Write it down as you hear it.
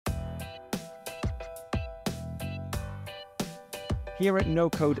Here at No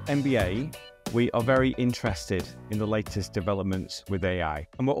Code MBA, we are very interested in the latest developments with AI.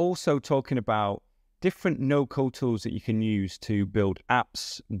 And we're also talking about different no-code tools that you can use to build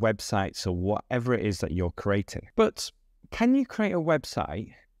apps, websites, or whatever it is that you're creating. But can you create a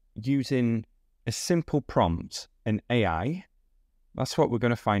website using a simple prompt and AI? That's what we're going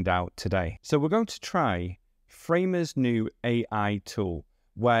to find out today. So we're going to try Framer's new AI tool,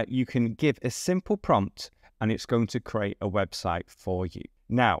 where you can give a simple prompt and it's going to create a website for you.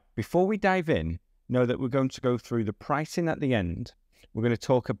 Now, before we dive in, know that we're going to go through the pricing at the end. We're going to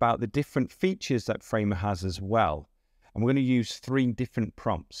talk about the different features that Framer has as well. And we're going to use 3 different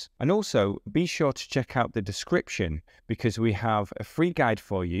prompts. And also be sure to check out the description because we have a free guide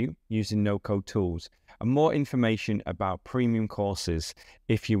for you using no-code tools and more information about premium courses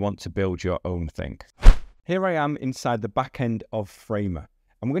if you want to build your own thing. Here I am inside the back end of Framer.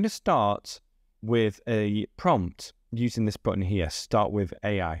 And we're going to start with a prompt using this button here, Start with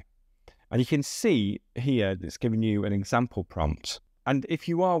AI. And you can see here it's giving you an example prompt. And if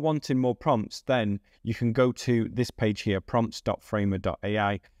you are wanting more prompts, then you can go to this page here,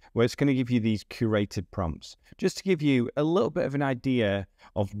 prompts.framer.ai, where it's going to give you these curated prompts, just to give you a little bit of an idea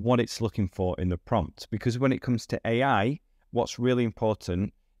of what it's looking for in the prompt. Because when it comes to AI, what's really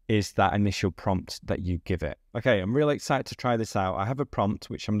important is that initial prompt that you give it. Okay, I'm really excited to try this out. I have a prompt,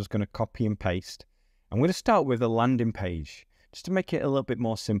 which I'm just going to copy and paste. I'm going to start with a landing page, just to make it a little bit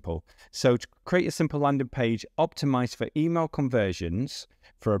more simple. So to create a simple landing page optimized for email conversions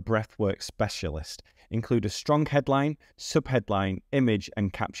for a breathwork specialist. Include a strong headline, subheadline, image,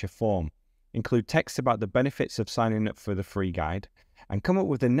 and capture form. Include text about the benefits of signing up for the free guide. And come up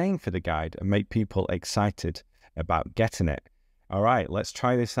with a name for the guide and make people excited about getting it. All right, let's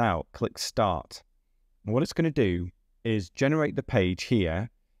try this out. Click Start. And what it's going to do is generate the page here.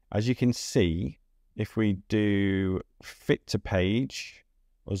 As you can see, if we do fit to page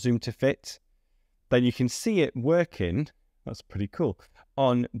or zoom to fit, then you can see it working. That's pretty cool.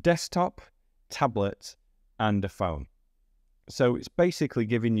 On desktop, tablet, and a phone. So it's basically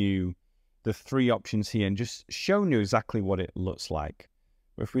giving you the 3 options here and just showing you exactly what it looks like.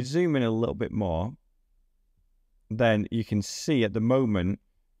 But if we zoom in a little bit more, then you can see at the moment,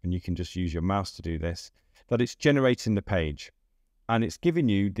 and you can just use your mouse to do this, that it's generating the page. And it's giving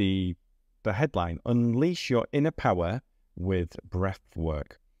you the headline, Unleash Your Inner Power with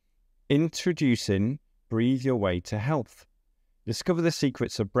Breathwork. Introducing Breathe Your Way to Health. Discover the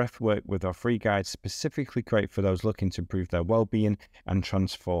secrets of breathwork with our free guide, specifically created for those looking to improve their well-being and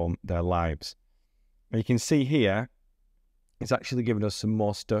transform their lives. And you can see here, it's actually giving us some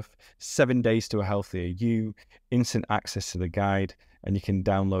more stuff. 7 days to a healthier you, instant access to the guide, and you can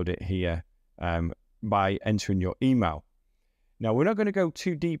download it here by entering your email. Now, we're not going to go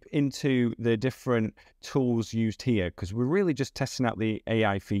too deep into the different tools used here because we're really just testing out the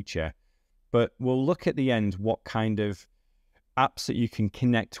AI feature, but we'll look at the end what kind of apps that you can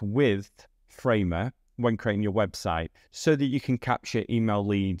connect with Framer when creating your website so that you can capture email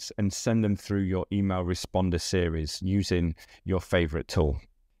leads and send them through your email responder series using your favorite tool.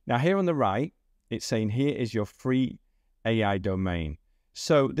 Now, here on the right, it's saying here is your free AI domain.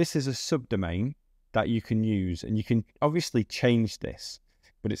 So this is a subdomain that you can use, and you can obviously change this,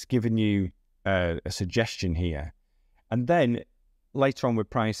 but it's giving you a suggestion here. And then later on with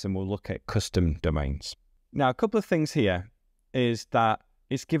pricing, we'll look at custom domains. Now, a couple of things here is that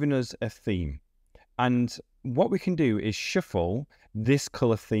it's giving us a theme. And what we can do is shuffle this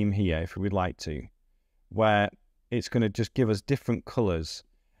color theme here if we'd like to, where it's going to just give us different colors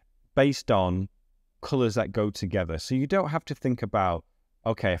based on colors that go together. So you don't have to think about,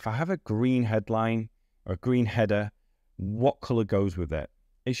 okay, if I have a green headline or a green header, what color goes with it?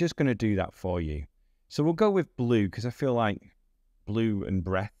 It's just going to do that for you. So we'll go with blue because I feel like blue and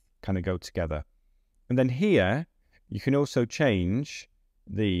breath kind of go together. And then here, you can also change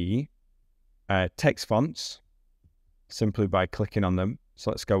the text fonts simply by clicking on them.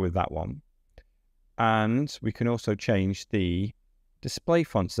 So let's go with that one. And we can also change the display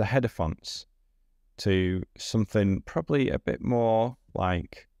fonts, the header fonts, to something probably a bit more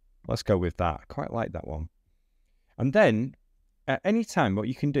like, let's go with that. I quite like that one. And then at any time, what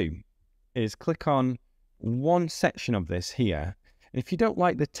you can do is click on one section of this here. And if you don't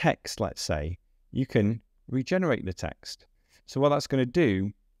like the text, let's say, you can regenerate the text. So what that's going to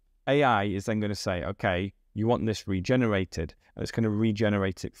do, AI is then going to say, okay, you want this regenerated, and it's going to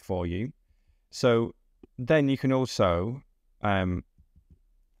regenerate it for you. So then you can also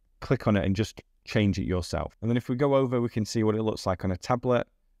click on it and just change it yourself. And then if we go over, we can see what it looks like on a tablet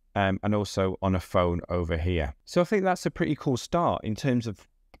and also on a phone over here. So I think that's a pretty cool start in terms of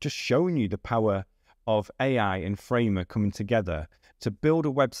just showing you the power of AI and Framer coming together to build a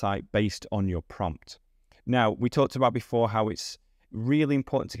website based on your prompt. Now, we talked about before how it's really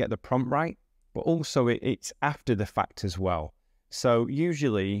important to get the prompt right, but also it's after the fact as well. So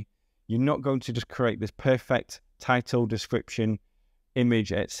usually you're not going to just create this perfect title, description,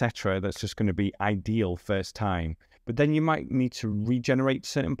 image, etc. that's just going to be ideal first time. But then you might need to regenerate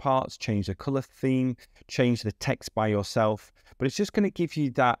certain parts, change the color theme, change the text by yourself. But it's just going to give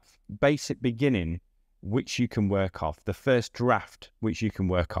you that basic beginning which you can work off, the first draft which you can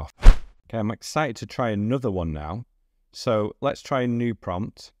work off. Okay, I'm excited to try another one now. So let's try a new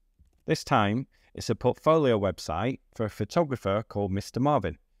prompt. This time, it's a portfolio website for a photographer called Mr.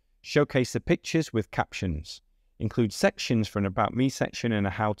 Marvin. Showcase the pictures with captions. Include sections for an About Me section and a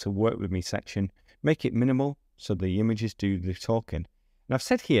How to Work With Me section. Make it minimal so the images do the talking. And I've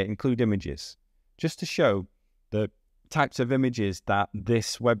said here, include images, just to show the types of images that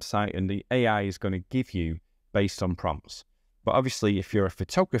this website and the AI is going to give you based on prompts. But obviously, if you're a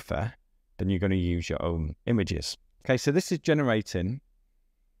photographer, then you're going to use your own images. Okay, so this is generating.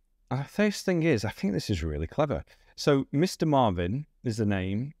 The first thing is, I think this is really clever. So Mr. Marvin is the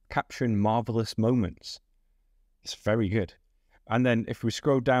name, capturing marvelous moments. It's very good. And then if we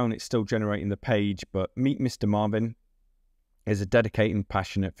scroll down, it's still generating the page, but meet Mr. Marvin is a dedicated and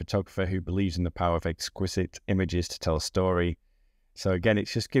passionate photographer who believes in the power of exquisite images to tell a story. So again,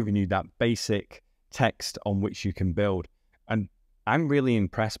 it's just giving you that basic text on which you can build. And I'm really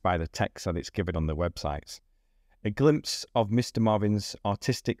impressed by the text that it's given on the websites. A glimpse of Mr. Marvin's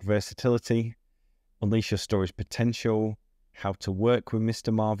artistic versatility, unleash your story's potential, how to work with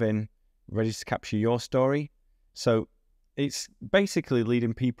Mr. Marvin, ready to capture your story. So it's basically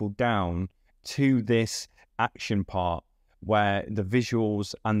leading people down to this action part where the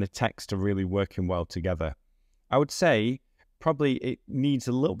visuals and the text are really working well together. I would say probably it needs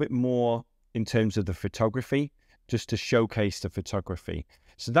a little bit more in terms of the photography, just to showcase the photography.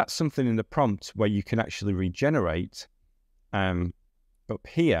 So that's something in the prompt where you can actually regenerate up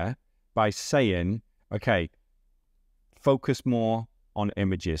here by saying, okay, focus more on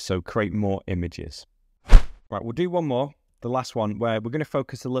images. So create more images. Right, we'll do one more, the last one, where we're going to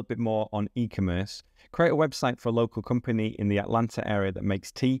focus a little bit more on e-commerce. Create a website for a local company in the Atlanta area that makes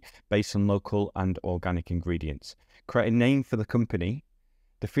tea based on local and organic ingredients. Create a name for the company.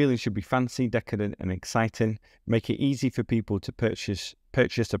 The feeling should be fancy, decadent, and exciting. Make it easy for people to purchase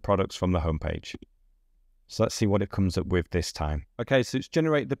the products from the homepage. So let's see what it comes up with this time. Okay, so it's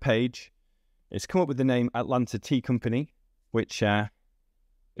generated the page. It's come up with the name Atlanta Tea Company, which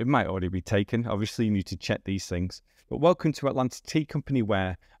it might already be taken. Obviously, you need to check these things. But welcome to Atlanta Tea Company,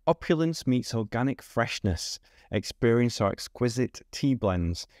 where opulence meets organic freshness. Experience our exquisite tea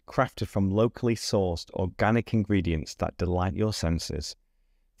blends crafted from locally sourced organic ingredients that delight your senses.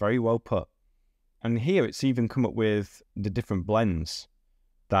 Very well put. And here it's even come up with the different blends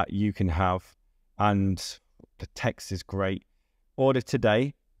that you can have. And the text is great. Order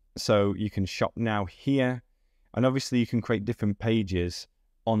today. So you can shop now here. And obviously you can create different pages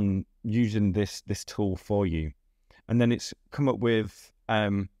on using this tool for you. And then it's come up with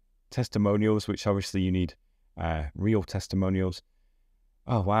testimonials, which obviously you need real testimonials.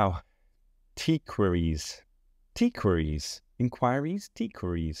 Oh, wow. Tea queries. Tea queries. Inquiries, tea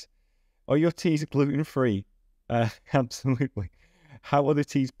queries. Are your teas gluten-free? Absolutely. How are the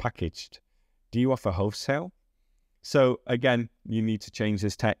teas packaged? Do you offer wholesale? So again, you need to change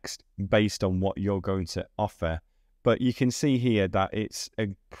this text based on what you're going to offer. But you can see here that it's a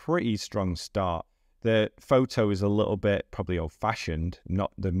pretty strong start. The photo is a little bit probably old-fashioned,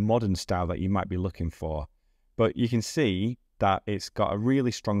 not the modern style that you might be looking for. But you can see that it's got a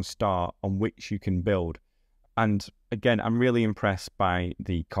really strong start on which you can build. And again, I'm really impressed by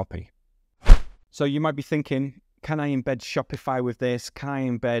the copy. So you might be thinking, can I embed Shopify with this? Can I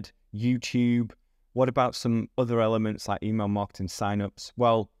embed YouTube? What about some other elements like email marketing signups?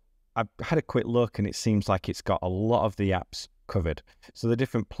 Well, I've had a quick look and it seems like it's got a lot of the apps covered. So the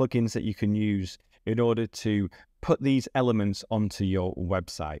different plugins that you can use in order to put these elements onto your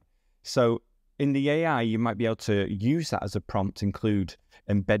website. So in the AI, you might be able to use that as a prompt, include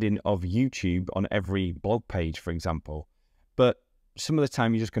embedding of YouTube on every blog page, for example. But some of the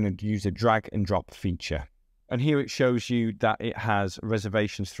time, you're just going to use a drag and drop feature. And here it shows you that it has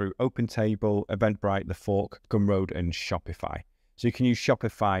reservations through OpenTable, Eventbrite, The Fork, Gumroad, and Shopify. So you can use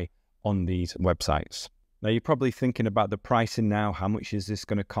Shopify on these websites. Now, you're probably thinking about the pricing now. How much is this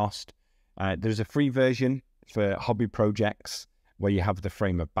going to cost? There's a free version for hobby projects where you have the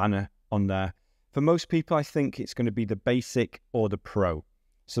Framer banner on there. For most people, I think it's going to be the basic or the pro.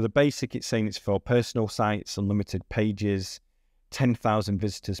 So the basic, it's saying it's for personal sites, unlimited pages, 10,000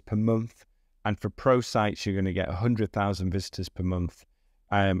 visitors per month. And for pro sites, you're going to get 100,000 visitors per month,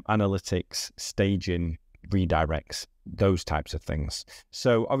 analytics, staging, redirects, those types of things.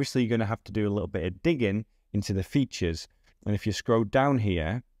 So obviously you're going to have to do a little bit of digging into the features. And if you scroll down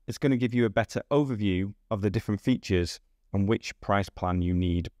here, it's going to give you a better overview of the different features and which price plan you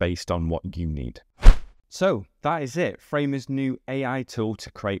need based on what you need. So that is it, Framer's new AI tool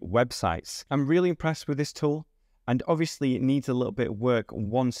to create websites. I'm really impressed with this tool, and obviously it needs a little bit of work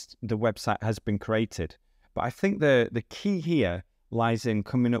once the website has been created. But I think the key here lies in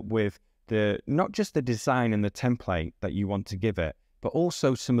coming up with not just the design and the template that you want to give it, but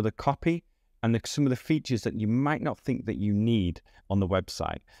also some of the copy and some of the features that you might not think that you need on the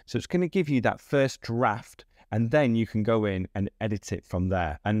website. So it's going to give you that first draft, and then you can go in and edit it from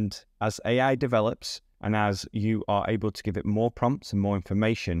there. And as AI develops, and as you are able to give it more prompts and more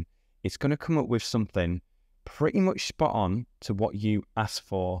information, it's going to come up with something pretty much spot on to what you asked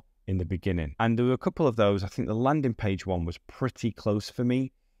for in the beginning. And there were a couple of those. I think the landing page one was pretty close for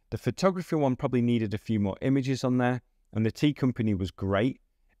me. The photography one probably needed a few more images on there, and the tea company was great.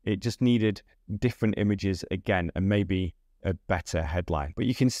 It just needed different images again, and maybe a better headline. But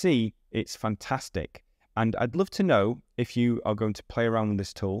you can see it's fantastic. And I'd love to know if you are going to play around with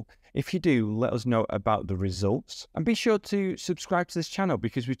this tool. If you do, let us know about the results. And be sure to subscribe to this channel,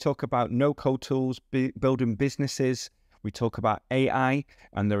 because we talk about no-code tools, building businesses, we talk about AI,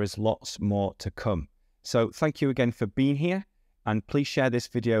 and there is lots more to come. So thank you again for being here, and please share this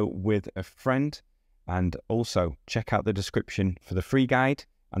video with a friend, and also check out the description for the free guide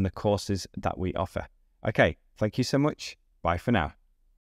and the courses that we offer. Okay, thank you so much. Bye for now.